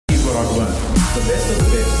I've learned. The best of the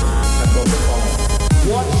best have got the following.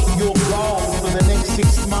 What's your goal for the next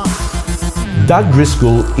 6 months? Doug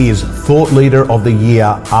Driscoll is Thought Leader of the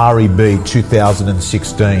Year REB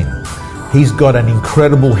 2016. He's got an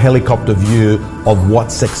incredible helicopter view of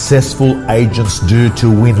what successful agents do to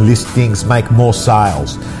win listings, make more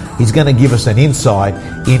sales. He's going to give us an insight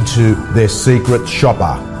into their secret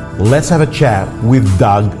shopper. Let's have a chat with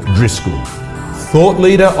Doug Driscoll. Thought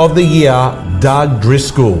Leader of the Year, Doug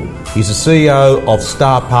Driscoll. He's the CEO of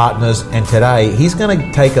Star Partners, and today he's going to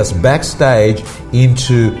take us backstage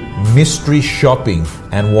into mystery shopping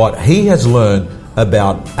and what he has learned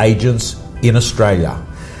about agents in Australia.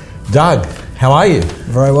 Doug, how are you?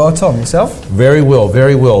 Very well, Tom. Yourself? Very well,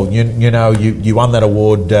 very well. You won that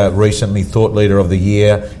award recently, Thought Leader of the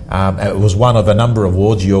Year. It was one of a number of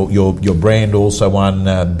awards. Your brand also won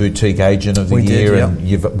Boutique Agent of the Year, and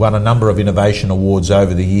you've won a number of innovation awards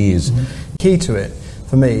over the years. Mm-hmm. Key to it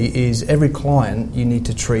for me is every client you need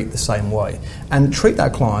to treat the same way, and treat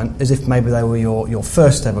that client as if maybe they were your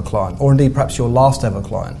first ever client, or indeed perhaps your last ever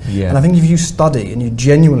client. Yeah. And I think if you study and you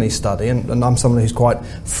genuinely study, and I'm someone who's quite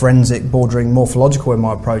forensic, bordering morphological in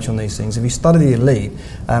my approach on these things, if you study the elite,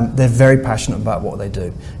 they're very passionate about what they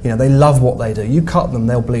do. They love what they do. You cut them,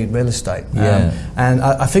 they'll bleed real estate. Yeah. And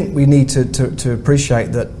I think we need to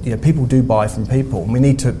appreciate that people do buy from people, and we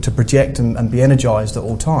need to project and be energised at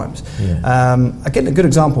all times. Yeah. Again, a good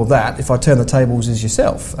example of that, if I turn the tables, is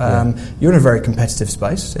yourself. You're in a very competitive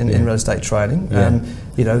space in real estate training. Yeah.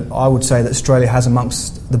 I would say that Australia has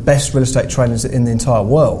amongst the best real estate trainers in the entire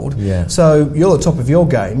world. Yeah. So you're at the top of your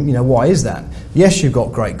game. Why is that? Yes, you've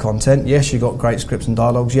got great content. Yes, you've got great scripts and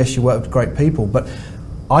dialogues. Yes, you work with great people. But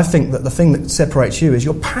I think that the thing that separates you is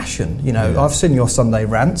your passion. I've seen your Sunday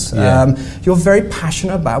rants. Yeah. You're very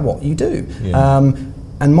passionate about what you do. Yeah.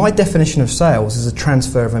 And my definition of sales is a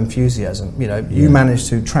transfer of enthusiasm. You manage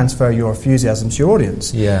to transfer your enthusiasm to your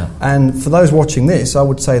audience. Yeah. And for those watching this, I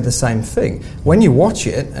would say the same thing. When you watch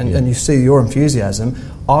it and you see your enthusiasm,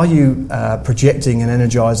 are you projecting and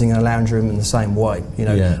energising in a lounge room in the same way?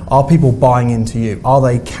 Are people buying into you? Are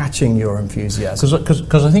they catching your enthusiasm?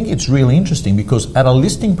 Because I think it's really interesting, because at a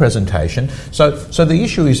listing presentation, so the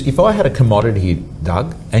issue is, if I had a commodity,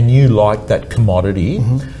 Doug, and you like that commodity,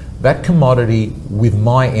 that commodity with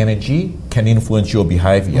my energy can influence your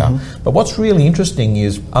behaviour. Mm-hmm. But what's really interesting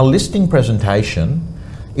is a listing presentation,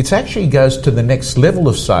 it actually goes to the next level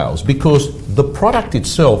of sales, because the product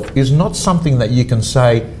itself is not something that you can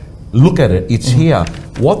say, look at it, it's here.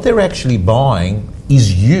 What they're actually buying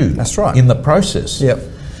is you. That's right. In the process. Yep.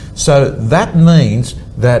 So that means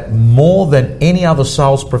that more than any other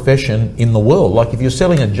sales profession in the world, like if you're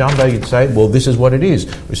selling a jumbo, you'd say, well, this is what it is.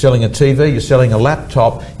 You're selling a TV, you're selling a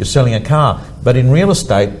laptop, you're selling a car. But in real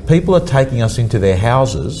estate, people are taking us into their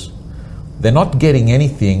houses. They're not getting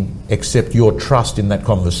anything except your trust in that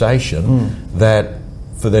conversation, that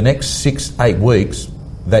for the next 6-8 weeks,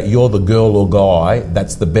 that you're the girl or guy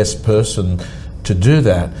that's the best person to do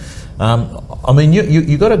that.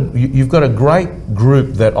 You've got a great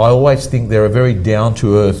group that I always think they're a very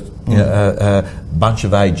down-to-earth bunch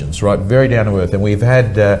of agents, right? Very down-to-earth. And we've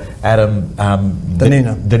had Adam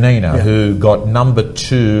Danina, who got number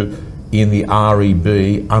 2 in the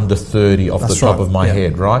REB under 30 off the top of my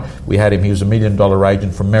head, right? We had him. He was $1 million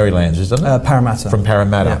agent from Marylands, isn't it? Parramatta. From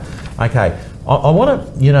Parramatta. Yeah. Okay. I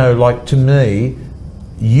want to, to me,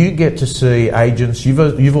 you get to see agents.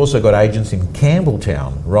 You've also got agents in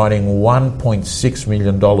Campbelltown writing $1.6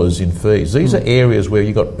 million in fees. These are areas where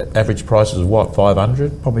you got average prices of what,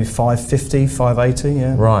 500? Probably 550, 580.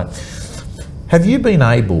 Yeah. Right. Have you been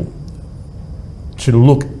able to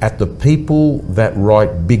look at the people that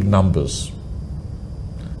write big numbers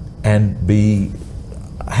and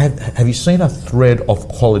have you seen a thread of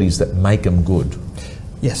qualities that make them good?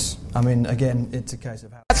 Yes. Again, it's a case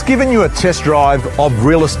of... That's given you a test drive of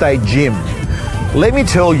Real Estate Gym. Let me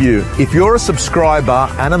tell you, if you're a subscriber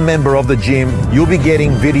and a member of the gym, you'll be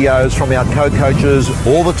getting videos from our co-coaches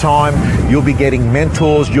all the time. You'll be getting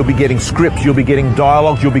mentors, you'll be getting scripts, you'll be getting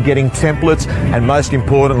dialogues, you'll be getting templates, and most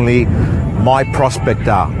importantly, My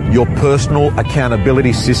Prospector, your personal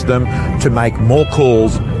accountability system to make more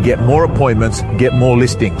calls, get more appointments, get more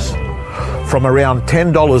listings. From around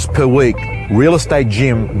 $10 per week,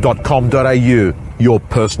 realestategym.com.au, your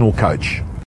personal coach.